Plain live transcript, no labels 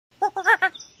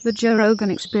The Joe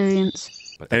Rogan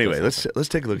Experience. Anyway, let's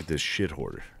take a look at this shit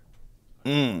hoarder.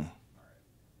 You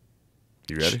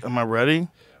ready? Am I ready?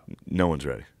 No one's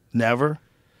ready. Never?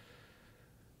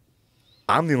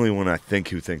 I'm the only one I think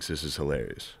who thinks this is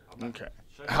hilarious. Okay.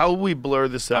 How will we blur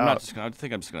this out? I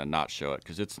think I'm just gonna not show it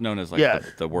because it's known as like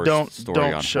the worst story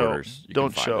don't on show, Hoarders.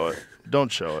 Don't show it.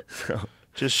 Don't show it.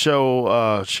 Just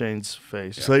show Shane's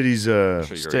face. This lady's show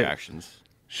your reactions.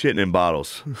 Shitting in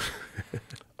bottles.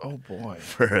 Oh boy.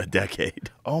 For a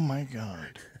decade. Oh my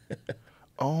god.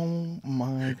 Oh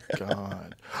my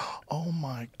god. Oh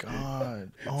my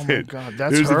god. Oh my god.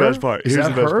 That's here's her? the best part. Is Here's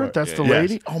that the best her? part. That's the Yes.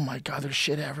 lady? Oh my god, there's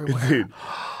shit everywhere. Dude.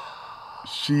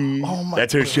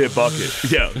 That's her shit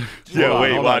bucket. Yo,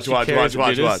 wait, hold watch.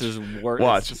 on.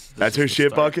 Watch. That's her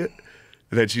shit bucket.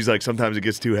 And then she's like, sometimes it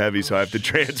gets too heavy, so I have to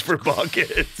transfer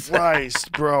buckets.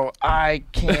 Christ, bro, I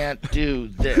can't do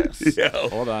this. Yo.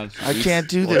 Hold on. I can't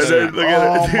do this. Look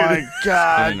at Oh it, my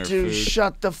god, her dude, food.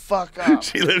 shut the fuck up.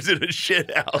 She lives in a shit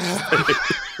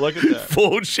house. Look at that.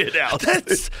 Full shit house.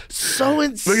 That's so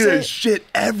insane. Look at that shit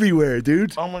everywhere,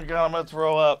 dude. Oh my god, I'm gonna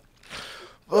throw up.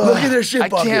 Look at their shit I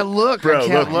bucket. can't look. Bro, I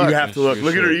can't look. You have to look.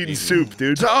 Look at her eating soup,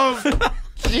 dude. Oh,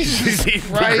 Jesus She's eating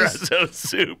Christ. Progresso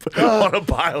soup on a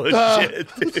pile of shit.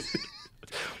 Dude.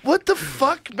 What the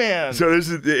fuck, man? So this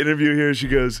is the interview here. She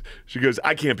goes,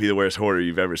 I can't be the worst hoarder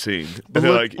you've ever seen. And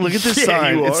they're like, look at this "Yeah,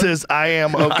 sign. you It are." says, I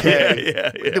am okay.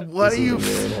 Yeah. What are you...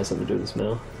 It has something to do with the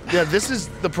smell. Yeah, this is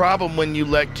the problem when you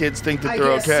let kids think that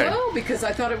they're I guess okay. so, because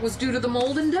I thought it was due to the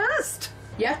mold and dust.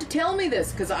 You have to tell me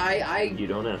this, because I... You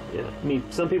don't know. Yeah. I mean,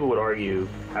 some people would argue,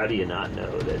 how do you not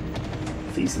know that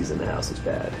feces in the house is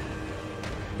bad?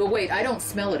 But wait, I don't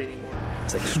smell it anymore.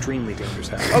 It's an extremely dangerous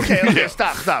habit. Okay,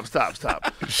 stop.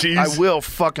 I will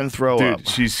fucking throw up. Dude,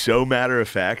 she's so matter of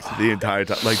fact the entire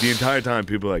time. Like the entire time,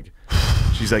 people are like,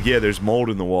 she's like, yeah, there's mold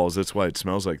in the walls. That's why it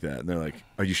smells like that. And they're like,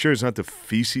 are you sure it's not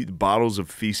the bottles of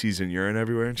feces and urine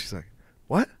everywhere? And she's like,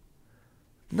 what?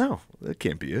 No, that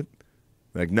can't be it.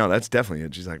 Like, no, that's definitely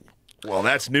it. She's like, well,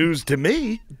 that's news to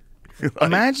me. Like,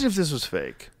 Imagine if this was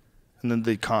fake, and then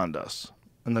they conned us,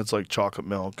 and that's like chocolate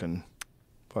milk and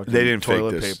fucking they didn't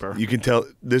toilet fake this. paper. You can tell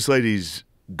this lady's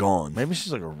gone. Maybe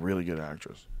she's like a really good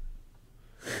actress.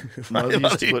 Mother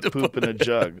used to put poop in a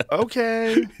jug.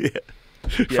 Okay.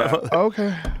 Yeah.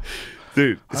 Okay.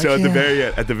 Dude, so at the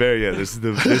very end, this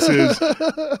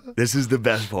is the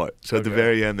best part. So at the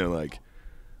very end, they're like,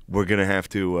 we're gonna have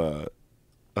to,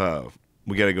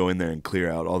 we got to go in there and clear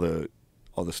out all the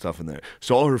stuff in there.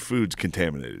 So all her food's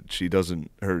contaminated. She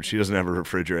doesn't have a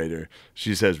refrigerator.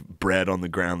 She just has bread on the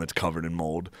ground that's covered in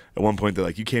mold. At one point, they're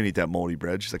like, you can't eat that moldy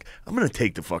bread. She's like, I'm gonna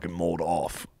take the fucking mold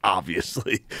off.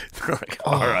 Obviously, they're like,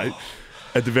 all right.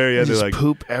 At the very end, they're like,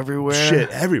 poop everywhere. shit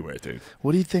everywhere, dude.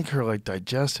 What do you think her like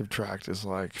digestive tract is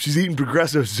like? She's eating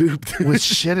Progresso soup dude. With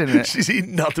shit in it. She's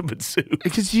eating nothing but soup.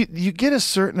 Because you get a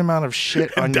certain amount of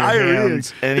shit on your Diarrhea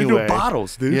hands into anyway.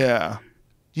 bottles, dude. Yeah.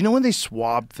 You know when they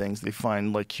swab things, they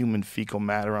find like human fecal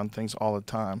matter on things all the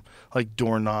time, like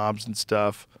doorknobs and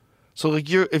stuff. So like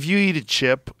if you eat a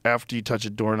chip after you touch a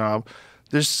doorknob,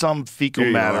 there's some fecal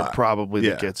matter probably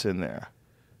that gets in there.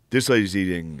 This lady's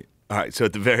eating. All right, so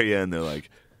at the very end, they're like,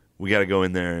 we got to go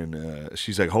in there, and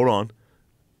she's like, hold on.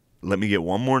 Let me get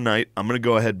one more night. I'm going to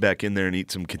go ahead back in there and eat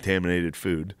some contaminated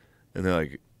food. And they're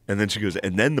like, and then she goes,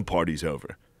 and then the party's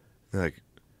over. They're like,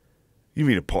 you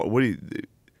mean a party? What do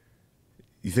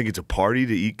you think it's a party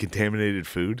to eat contaminated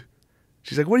food?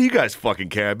 She's like, what do you guys fucking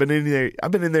care? I've been in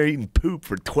there eating poop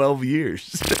for 12 years.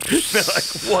 They're like,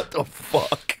 what the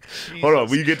fuck? Jesus. Hold on,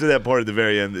 when you get to that part at the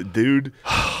very end, the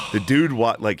dude,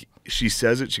 like, she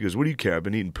says it, she goes, what do you care? I've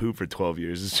been eating poop for 12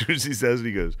 years. As soon as he says it,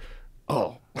 he goes,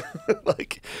 oh.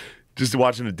 Like, just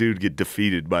watching a dude get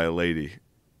defeated by a lady.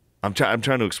 I'm trying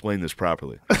to explain this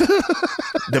properly.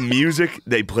 The music,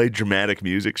 they play dramatic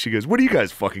music. She goes, what do you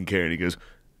guys fucking care? And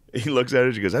he looks at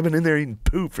her, she goes, I've been in there eating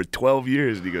poop for 12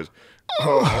 years. And he goes,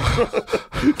 oh.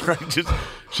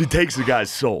 She takes the guy's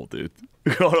soul, dude.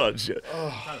 Hold on, shit.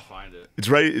 I'm trying to find it.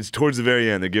 It's towards the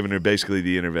very end. They're giving her basically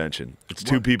the intervention. It's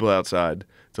two people outside.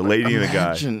 It's a lady and a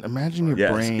guy. Imagine your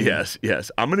brain. Yes.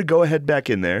 I'm going to go ahead back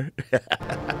in there.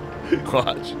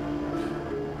 Watch.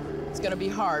 It's going to be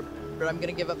hard, but I'm going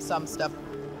to give up some stuff.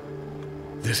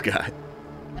 This guy.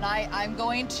 And I'm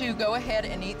going to go ahead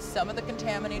and eat some of the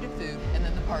contaminated food, and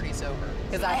then the party's over.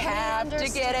 Because I have to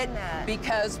get it,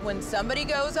 because when somebody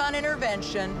goes on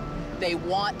intervention, they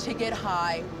want to get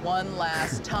high one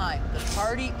last time. The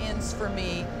party ends for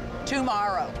me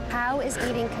tomorrow. How is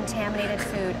eating contaminated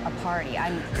food a party?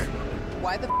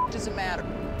 Why the f does it matter?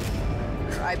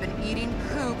 I've been eating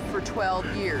poop for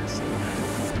 12 years.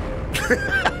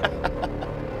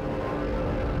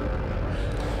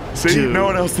 See, Dude. no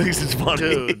one else thinks it's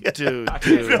funny. Dude.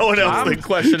 No one else I'm thinks.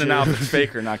 questioning now if it's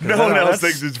fake or not. 'cause No one else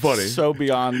that's thinks it's funny. So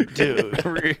beyond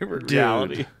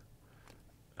reality.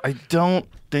 I don't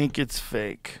think it's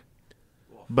fake,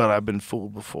 but I've been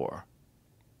fooled before.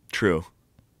 True.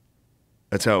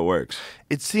 That's how it works.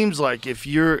 It seems like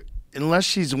unless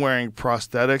she's wearing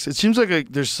prosthetics, it seems like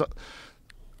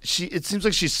it seems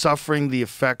like she's suffering the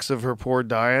effects of her poor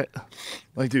diet,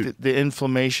 like the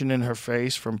inflammation in her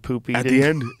face from poop eating.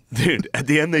 At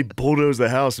the end, they bulldoze the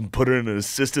house and put her in an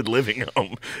assisted living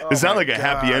home. It's not like a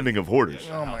happy ending of Hoarders.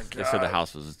 Oh my god! They said the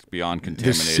house was beyond The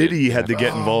contaminated. city had to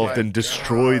get involved and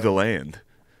destroy the land.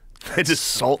 They just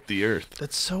salt the earth.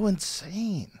 That's so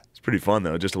insane. It's pretty fun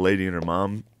though. Just a lady and her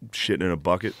mom shitting in a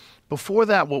bucket. Before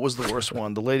that, what was the worst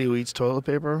one? The lady who eats toilet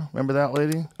paper. Remember that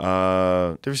lady? Did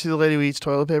you ever see the lady who eats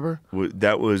toilet paper?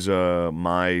 That was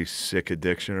My Sick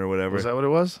Addiction or whatever. Was that what it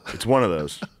was? It's one of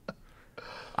those.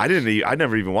 I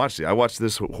never even watched it. I watched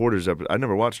this Hoarders episode. I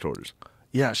never watched Hoarders.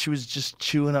 Yeah, she was just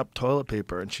chewing up toilet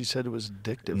paper, and she said it was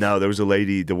addictive. No, there was a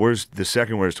lady. The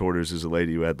second worst Hoarders is a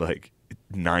lady who had like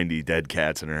 90 dead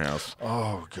cats in her house.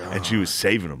 Oh god! And she was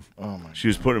saving them. Oh my! She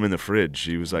was putting them in the fridge.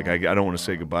 She was like, I don't want to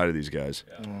say goodbye to these guys.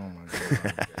 Oh my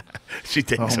god! She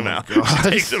takes them out. God. She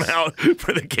takes them out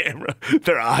for the camera.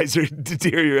 Their eyes are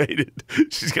deteriorated.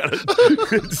 She's got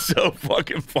it's so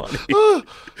fucking funny. Oh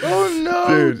no!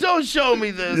 Dude. Don't show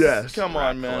me this. Yes. Come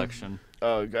on, man. Collection.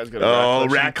 Oh, you guys got a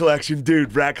Rat collection,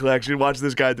 dude. Rat collection. Watch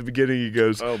this guy at the beginning. He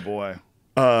goes, Oh boy.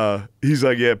 he's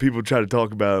like, yeah, people try to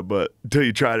talk about it, but until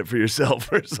you tried it for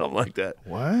yourself or something like that.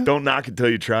 What? Don't knock it till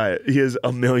you try it. He has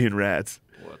 1 million rats.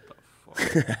 What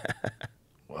the fuck?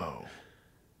 Whoa.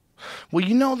 Well,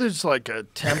 you know, there's like a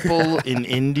temple in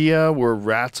India where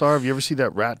rats are. Have you ever seen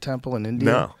that rat temple in India?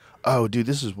 No. Oh, dude,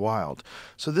 this is wild.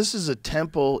 So this is a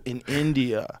temple in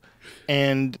India,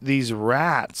 and these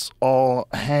rats all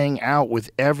hang out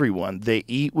with everyone. They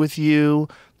eat with you.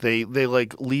 They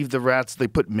like leave the rats. They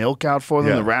put milk out for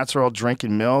them. Yeah. The rats are all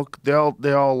drinking milk. They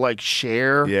all like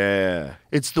share. Yeah.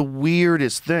 It's the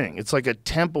weirdest thing. It's like a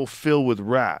temple filled with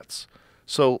rats.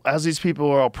 So as these people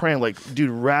are all praying, like, dude,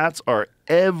 rats are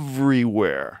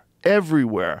everywhere,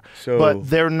 So- but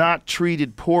they're not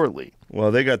treated poorly.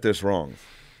 Well, they got this wrong.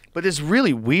 But it's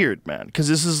really weird, man, because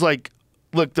this is like,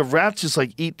 look, the rats just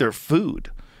like eat their food,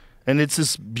 and it's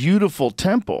this beautiful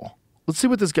temple. Let's see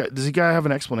what this guy, does the guy have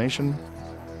an explanation?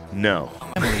 No.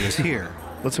 Family is here.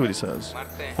 Let's see what he says.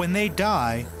 When they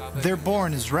die, they're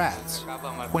born as rats.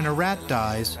 When a rat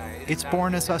dies, it's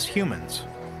born as us humans.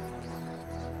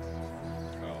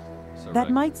 That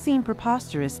might seem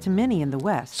preposterous to many in the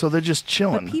West. So they're just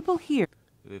chilling. But people here.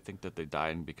 They think that they die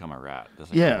and become a rat.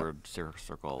 That's like Yeah. the word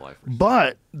circle of life.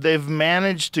 But they've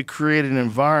managed to create an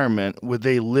environment where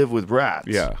they live with rats.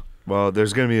 Yeah. Well,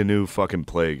 there's going to be a new fucking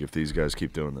plague if these guys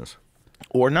keep doing this.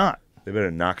 Or not. They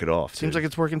better knock it off. Seems dude. like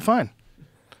it's working fine.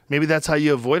 Maybe that's how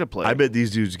you avoid a plague. I bet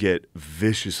these dudes get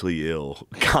viciously ill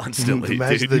constantly.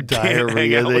 Imagine dude. the You can't hang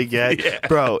diarrhea out they with- get. Yeah.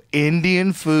 Bro,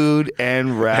 Indian food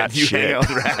and rat And you shit. hang out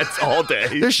with rats all day.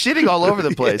 They're shitting all over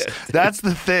the place. Yeah. That's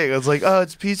the thing. It's like, oh,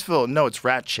 it's peaceful. No, it's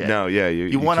rat shit. No, yeah.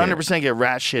 You 100% get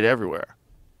rat shit everywhere.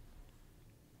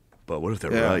 But what if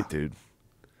they're Yeah. right, dude?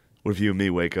 What if you and me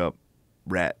wake up,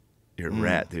 rat? You're a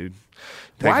rat, dude. Why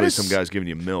Thankfully, does- some guy's giving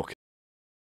you milk.